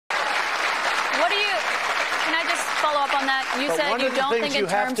What do you? Can I just follow up on that? You said you don't think in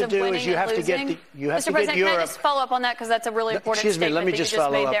terms of winning and losing. Mr. President, can I just follow up on that because that's a really important statement that you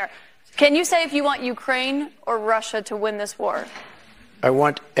just made there. Can you say if you want Ukraine or Russia to win this war? I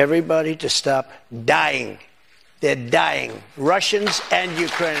want everybody to stop dying. They're dying. Russians and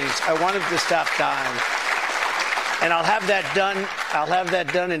Ukrainians. I want them to stop dying. And I'll have that done. I'll have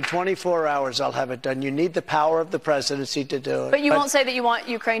that done in 24 hours. I'll have it done. You need the power of the presidency to do it. But you won't say that you want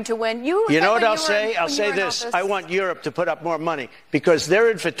Ukraine to win. You know what I'll say? I'll say this. I want Europe to put up more money because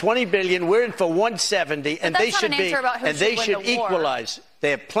they're in for 20 billion. We're in for 170, and they should be. And they should equalize. They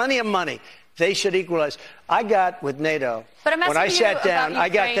have plenty of money. They should equalize. I got with NATO, when I sat down, I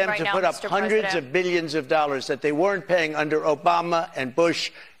got them to put up hundreds of billions of dollars that they weren't paying under Obama and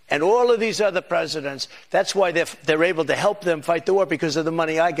Bush and all of these other presidents. That's why they're able to help them fight the war because of the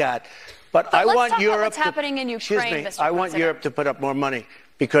money I got. But I want Europe. What's happening in Ukraine, Mr. I want Europe to put up more money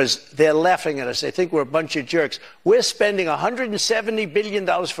because they're laughing at us. They think we're a bunch of jerks. We're spending $170 billion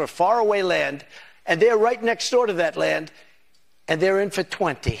for faraway land, and they're right next door to that land, and they're in for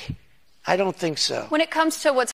 20. I don't think so. When it comes to what's